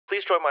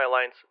Please join my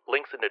alliance,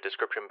 links in the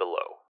description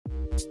below.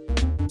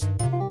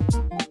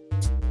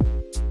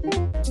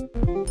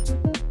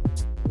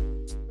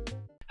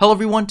 Hello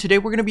everyone, today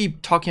we're going to be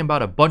talking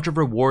about a bunch of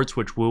rewards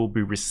which we'll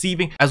be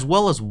receiving, as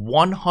well as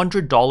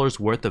 $100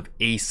 worth of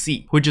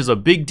AC, which is a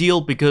big deal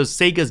because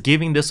Sega's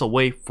giving this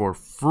away for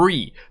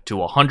free to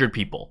 100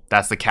 people.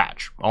 That's the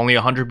catch. Only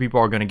 100 people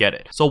are going to get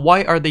it. So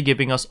why are they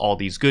giving us all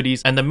these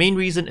goodies? And the main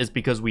reason is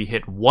because we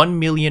hit 1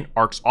 million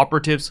ARX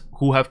operatives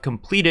who have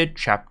completed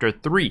Chapter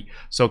 3.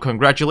 So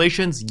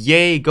congratulations,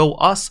 yay, go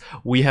us!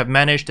 We have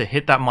managed to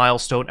hit that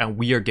milestone and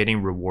we are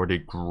getting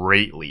rewarded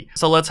greatly.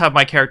 So let's have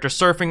my character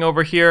surfing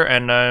over here,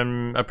 and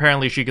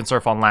apparently she can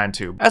surf on land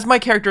too. As my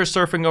character is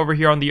surfing over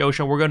here on the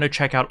ocean, we're going to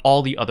check out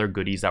all the other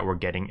goodies that we're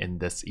getting in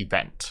this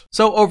event.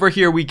 So over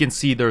here we can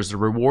see there's a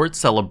reward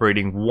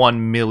celebrating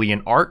 1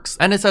 million ARX,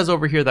 and it says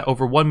over here that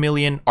over 1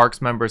 million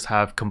ARX members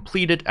have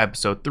completed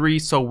episode 3,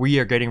 so we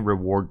are getting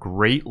reward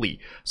greatly.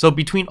 So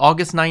between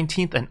August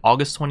 19th and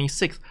August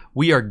 26th,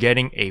 we are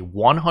getting a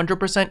 100%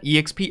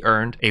 EXP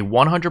earned, a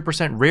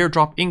 100% rare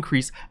drop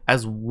increase,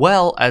 as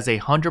well as a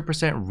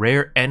 100%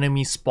 rare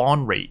enemy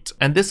spawn rate.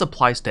 And this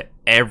applies to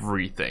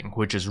everything,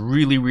 which is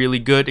really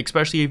good,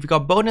 especially if you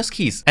got bonus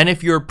keys. And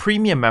if you're a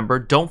premium member,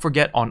 don't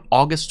forget on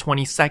August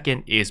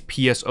 22nd is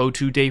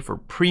PSO2 day for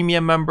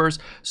premium members,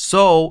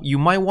 so you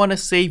might want to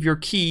save your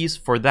keys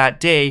for that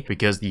day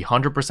because the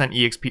 100%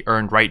 EXP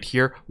earned right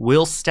here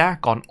will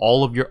stack on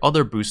all of your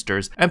other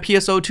boosters. And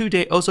PSO2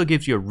 day also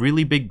gives you a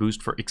really big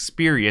boost for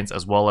experience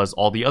as well as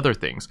all the other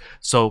things.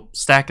 So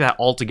stack that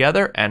all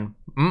together and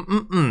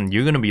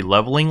you're gonna be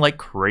leveling like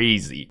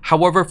crazy.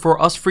 However, for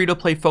us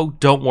free-to-play folk,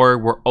 don't worry,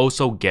 we're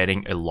also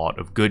getting a lot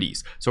of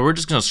goodies. So we're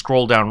just gonna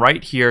scroll down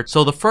right here.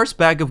 So the first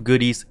bag of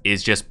goodies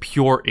is just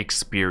pure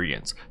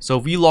experience. So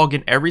if you log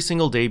in every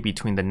single day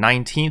between the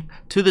 19th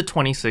to the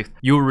 26th,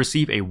 you will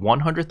receive a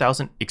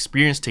 100,000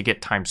 experience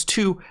ticket times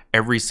 2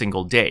 every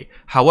single day.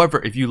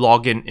 However, if you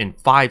log in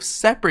 5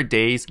 separate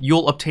days,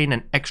 you'll obtain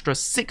an extra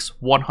 6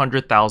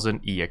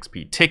 100,000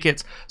 EXP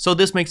tickets. So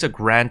this makes a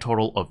grand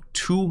total of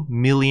 2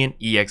 million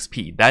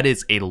EXP. That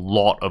is a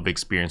lot of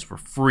experience for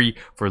free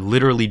for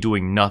literally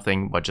doing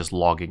nothing but just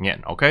logging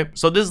in, okay?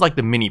 So this is like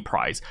the mini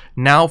prize.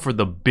 Now for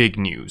the big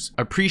news.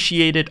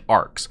 Appreciated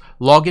ARX.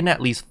 Log in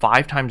at least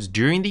 5 times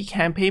during the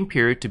campaign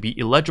period to be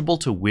eligible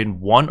to win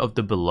one of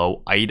the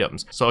below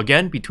items. So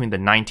again, between the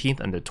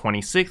 19th and the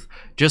 26th,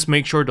 just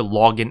make sure to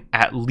log in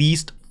at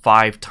least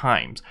 5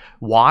 times.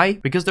 Why?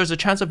 Because there's a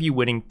chance of you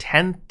winning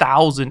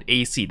 10,000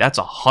 AC. That's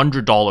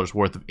 $100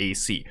 worth of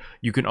AC.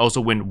 You can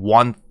also win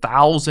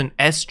 1,000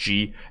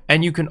 SG,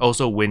 and you can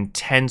also win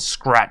 10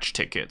 scratch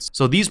tickets.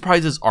 So these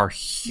prizes are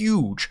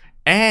huge,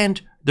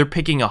 and they're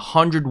picking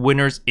 100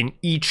 winners in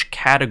each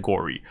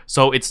category.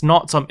 So it's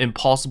not some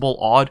impossible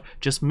odd.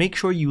 Just make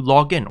sure you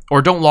log in,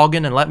 or don't log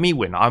in and let me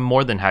win. I'm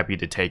more than happy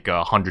to take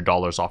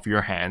 $100 off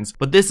your hands.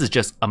 But this is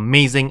just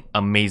amazing,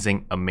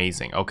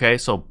 okay?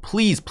 So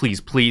please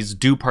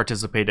do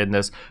participate in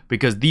this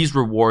because these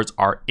rewards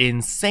are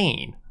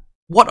insane.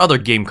 What other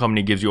game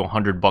company gives you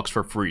 $100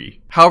 for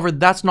free? However,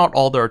 that's not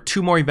all. There are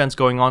 2 more events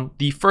going on.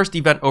 The first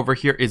event over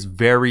here is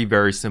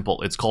very simple.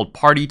 It's called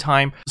Party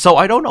Time. So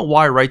I don't know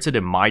why it writes it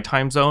in my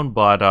time zone,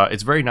 but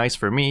it's very nice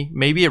for me.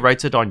 Maybe it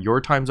writes it on your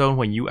time zone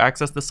when you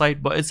access the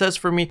site, but it says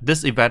for me,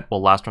 this event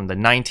will last from the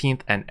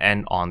 19th and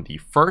end on the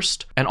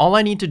 1st. And all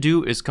I need to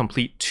do is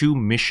complete 2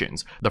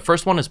 missions. The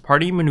first one is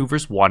Party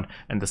Maneuvers 1,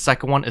 and the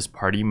second one is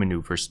Party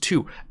Maneuvers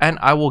 2. And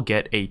I will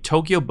get a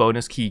Tokyo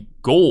bonus key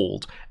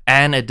gold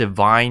and a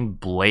divine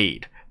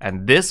blade.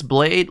 And this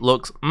blade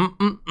looks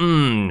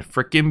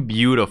freaking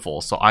beautiful.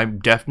 So I'm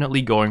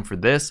definitely going for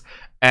this.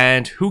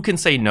 And who can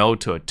say no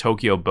to a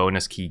Tokyo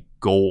bonus key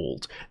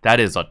gold? That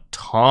is a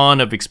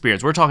ton of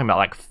experience. We're talking about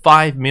like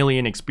 5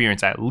 million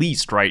experience at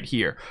least right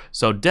here.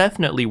 So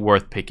definitely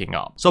worth picking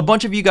up. So a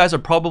bunch of you guys are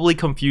probably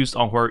confused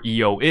on where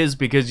EO is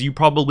because you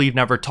probably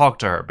never talked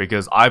to her,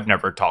 because I've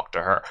never talked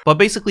to her. But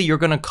basically you're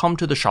going to come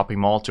to the shopping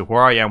mall, to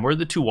where I am, where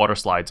the 2 water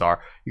slides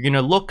are. You're going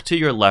to look to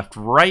your left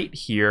right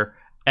here,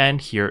 and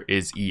here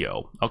is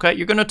EO. Okay,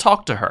 you're going to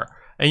talk to her,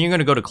 and you're going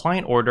to go to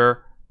client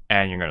order,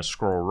 and you're going to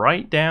scroll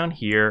right down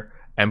here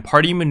and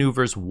Party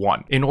Maneuvers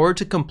 1. In order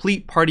to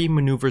complete Party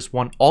Maneuvers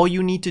 1, all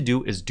you need to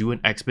do is do an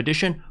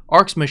expedition,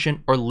 ARX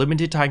mission, or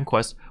limited time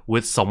quest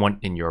with someone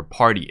in your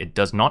party. It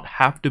does not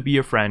have to be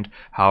a friend.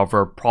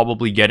 However,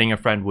 probably getting a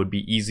friend would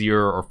be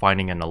easier, or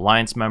finding an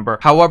alliance member.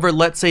 However,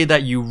 let's say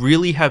that you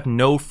really have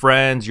no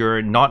friends,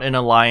 you're not in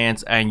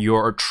alliance, and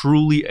you're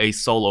truly a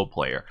solo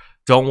player.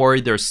 Don't worry,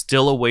 there's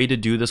still a way to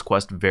do this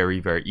quest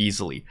very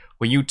easily.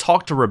 When you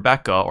talk to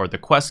Rebecca, or the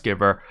quest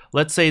giver,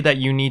 let's say that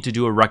you need to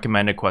do a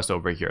recommended quest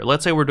over here.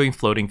 Let's say we're doing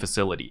floating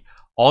facility.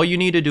 All you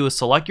need to do is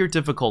select your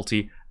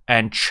difficulty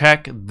and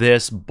check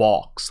this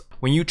box.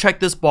 When you check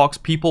this box,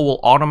 people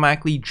will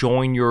automatically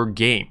join your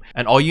game,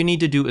 and all you need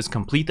to do is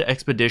complete the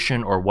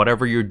expedition or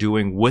whatever you're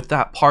doing with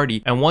that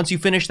party, and once you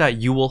finish that,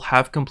 you will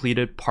have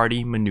completed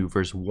Party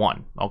Maneuvers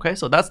 1. Okay,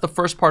 so that's the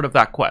first part of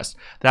that quest.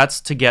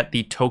 That's to get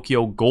the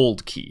Tokyo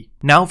Gold Key.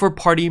 Now for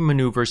Party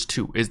Maneuvers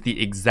 2 is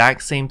the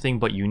exact same thing,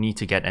 but you need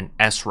to get an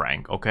S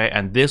rank, okay?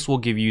 And this will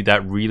give you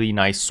that really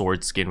nice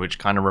sword skin, which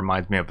kind of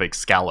reminds me of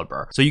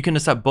Excalibur. So you can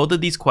accept both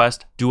of these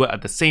quests, do it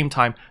at the same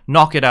time,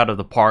 knock it out of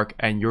the park,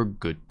 and you're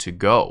good to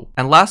go.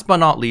 And last but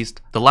not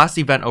least, the last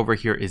event over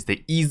here is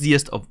the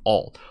easiest of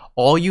all.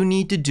 All you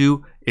need to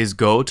do is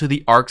go to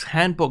the ARC's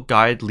handbook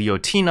guide,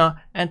 Leotina,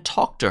 and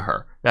talk to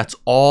her. That's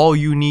all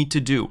you need to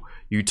do.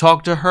 You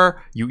talk to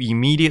her, you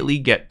immediately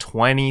get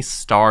 20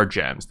 star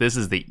gems. This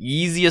is the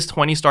easiest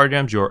 20 star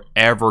gems you're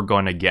ever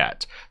gonna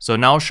get. So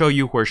now I'll show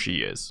you where she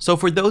is. So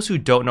for those who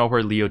don't know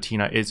where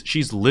Leotina is,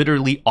 she's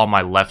literally on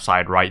my left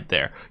side right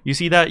there. You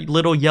see that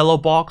little yellow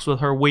box with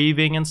her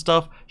waving and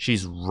stuff?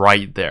 She's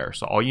right there.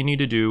 So all you need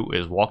to do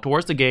is walk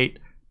towards the gate,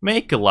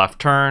 make a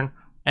left turn,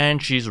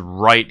 and she's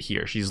right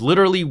here. She's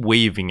literally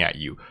waving at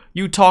you.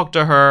 You talk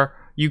to her,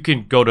 you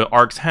can go to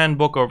ARC's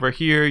handbook over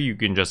here, you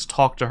can just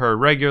talk to her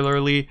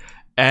regularly,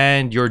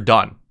 and you're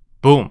done.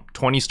 Boom,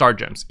 20 star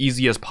gems,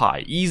 easy as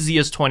pie,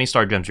 easiest 20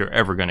 star gems you're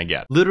ever gonna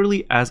get.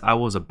 Literally as I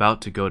was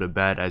about to go to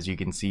bed, as you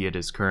can see it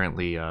is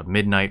currently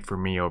midnight for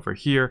me over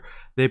here,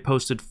 they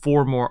posted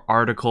 4 more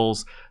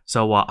articles,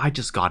 so I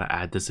just gotta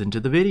add this into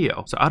the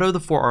video. So out of the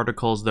 4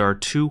 articles, there are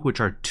 2 which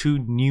are 2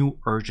 new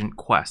urgent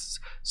quests.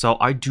 So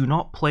I do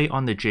not play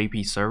on the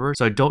JP server,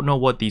 so I don't know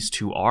what these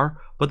 2 are,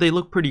 but they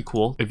look pretty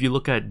cool. If you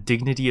look at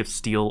Dignity of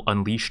Steel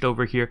Unleashed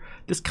over here,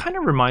 this kind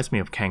of reminds me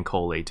of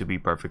Kankole, to be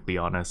perfectly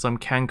honest. Some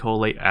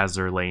Kankole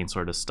Azur Lane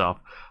sort of stuff.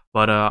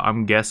 But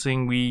I'm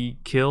guessing we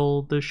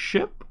kill the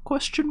ship,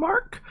 question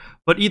mark?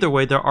 But either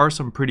way, there are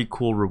some pretty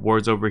cool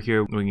rewards over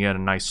here. We can get a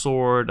nice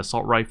sword,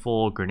 assault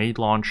rifle, grenade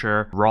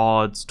launcher,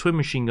 rods, twin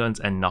machine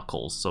guns, and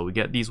knuckles. So we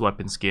get these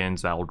weapon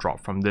skins that will drop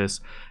from this.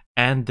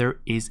 And there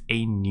is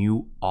a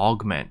new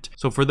augment.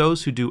 So for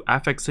those who do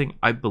affixing,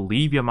 I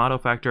believe Yamato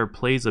Factor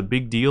plays a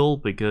big deal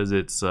because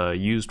it's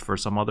used for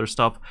some other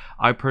stuff.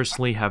 I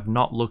personally have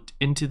not looked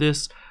into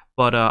this,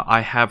 but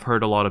I have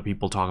heard a lot of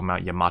people talking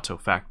about Yamato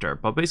Factor.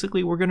 But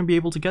basically, we're going to be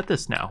able to get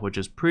this now, which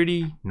is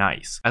pretty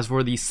nice. As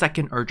for the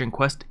second urgent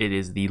quest, it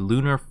is the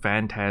Lunar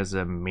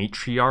Phantasm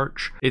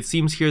Matriarch. It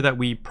seems here that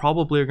we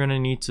probably are going to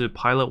need to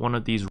pilot one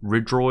of these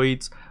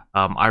Ridroids.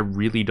 I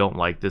really don't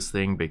like this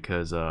thing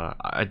because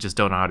I just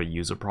don't know how to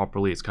use it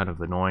properly. It's kind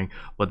of annoying.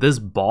 But this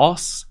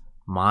boss,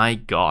 my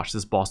gosh,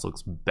 this boss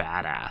looks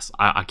badass.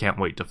 I can't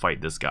wait to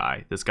fight this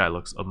guy. This guy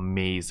looks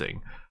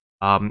amazing.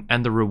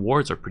 And the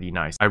rewards are pretty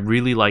nice. I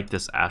really like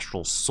this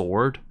astral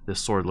sword. This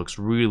sword looks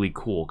really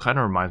cool. Kind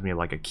of reminds me of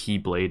like a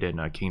Keyblade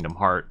in Kingdom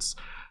Hearts.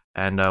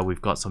 And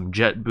we've got some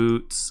jet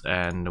boots,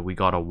 and we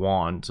got a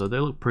wand, so they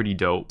look pretty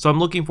dope. So I'm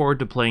looking forward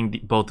to playing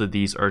both of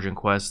these urgent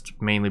quests,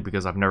 mainly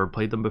because I've never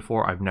played them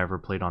before. I've never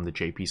played on the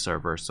JP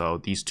server, so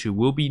these 2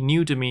 will be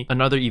new to me.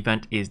 Another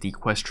event is the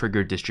quest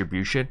trigger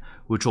distribution,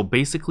 which will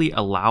basically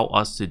allow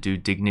us to do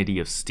Dignity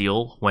of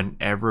Steel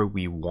whenever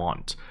we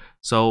want.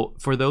 So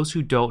for those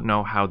who don't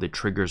know how the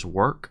triggers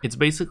work, it's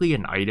basically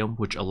an item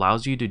which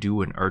allows you to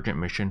do an urgent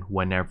mission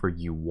whenever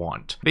you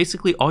want.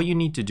 Basically, all you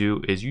need to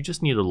do is you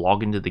just need to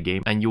log into the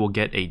game and you will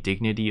get a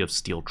Dignity of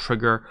Steel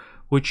trigger,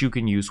 which you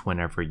can use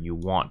whenever you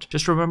want.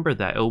 Just remember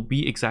that it'll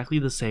be exactly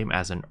the same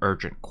as an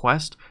urgent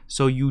quest,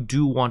 so you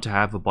do want to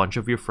have a bunch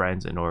of your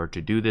friends in order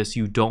to do this.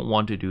 You don't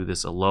want to do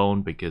this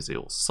alone because it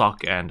will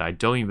suck, and I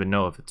don't even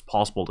know if it's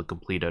possible to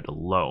complete it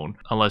alone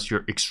unless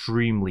you're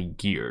extremely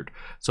geared.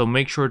 So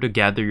make sure to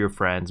gather your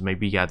friends,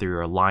 maybe gather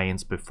your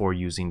alliance before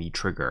using the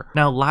trigger.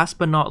 Now last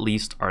but not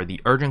least are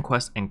the urgent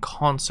quests and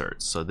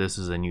concerts. So this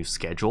is a new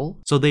schedule.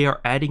 So they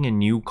are adding a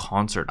new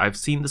concert. I've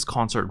seen this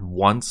concert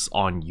once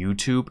on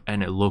YouTube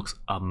and it looks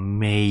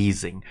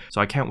amazing.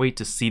 So I can't wait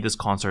to see this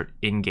concert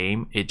in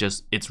game.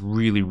 It's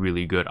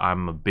really good.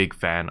 I'm a big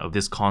fan of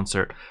this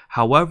concert.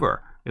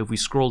 However, if we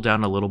scroll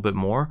down a little bit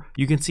more,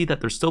 you can see that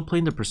they're still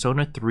playing the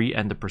Persona 3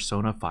 and the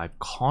Persona 5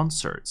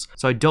 concerts.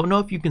 So I don't know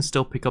if you can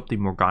still pick up the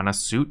Morgana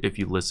suit if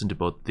you listen to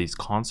both of these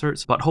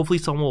concerts, but hopefully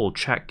someone will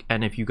check.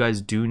 And if you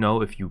guys do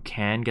know if you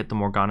can get the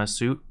Morgana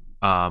suit,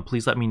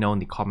 please let me know in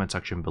the comment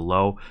section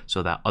below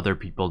so that other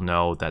people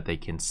know that they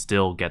can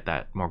still get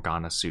that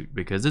Morgana suit,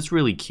 because it's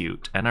really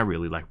cute and I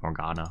really like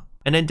Morgana.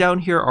 And then down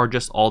here are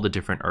just all the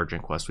different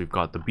urgent quests. We've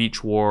got the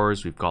Beach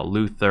Wars, we've got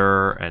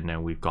Luther, and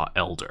then we've got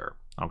Elder.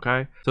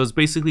 Okay, so it's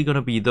basically going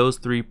to be those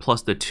 3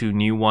 plus the 2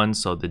 new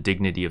ones, so the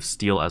Dignity of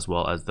Steel as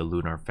well as the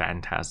Lunar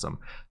Phantasm.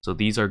 So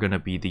these are going to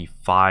be the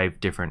 5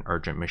 different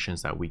urgent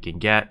missions that we can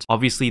get.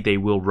 Obviously they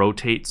will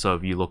rotate, so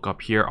if you look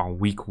up here on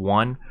week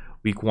 1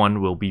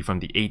 will be from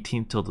the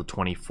 18th till the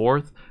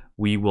 24th.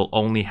 We will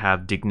only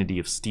have Dignity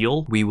of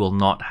Steel. We will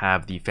not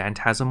have the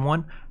Phantasm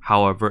one.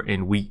 However,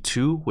 in week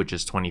 2, which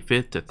is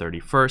 25th to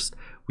 31st,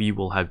 we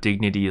will have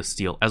Dignity of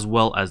Steel as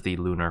well as the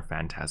Lunar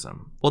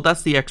Phantasm. Well,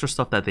 that's the extra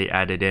stuff that they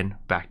added in.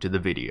 Back to the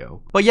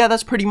video. But yeah,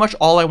 that's pretty much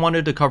all I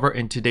wanted to cover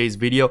in today's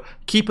video.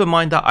 Keep in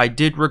mind that I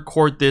did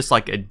record this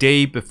like a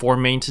day before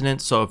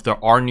maintenance, so if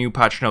there are new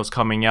patch notes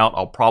coming out,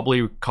 I'll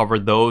probably cover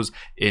those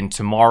in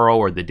tomorrow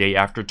or the day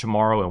after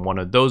tomorrow in one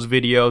of those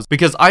videos,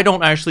 because I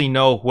don't actually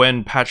know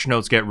when patch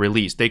notes get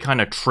released. They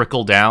kind of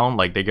trickle down,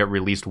 like they get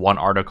released one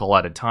article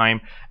at a time,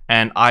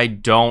 and I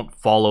don't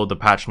follow the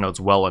patch notes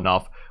well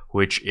enough,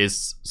 which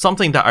is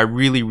something that I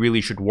really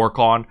should work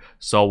on.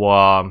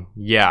 So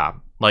yeah,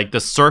 like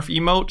the surf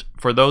emote,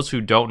 for those who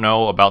don't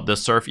know about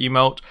this surf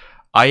emote,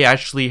 I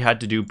actually had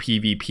to do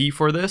PvP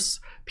for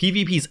this.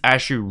 PvP is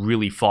actually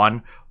really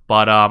fun,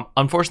 but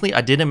unfortunately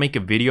I didn't make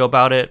a video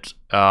about it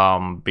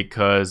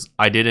because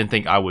I didn't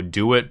think I would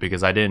do it,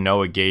 because I didn't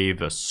know it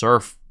gave a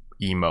surf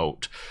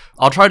emote.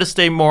 I'll try to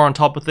stay more on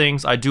top of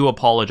things. I do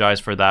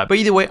apologize for that, but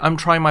either way, I'm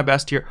trying my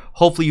best here.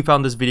 Hopefully you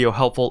found this video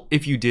helpful.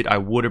 If you did, I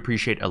would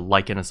appreciate a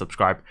like and a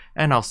subscribe,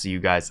 and I'll see you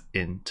guys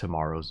in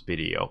tomorrow's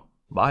video.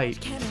 Bye. What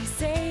can I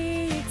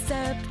say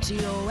except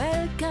you're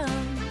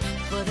welcome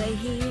for the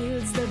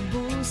heals, the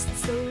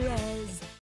boosts, the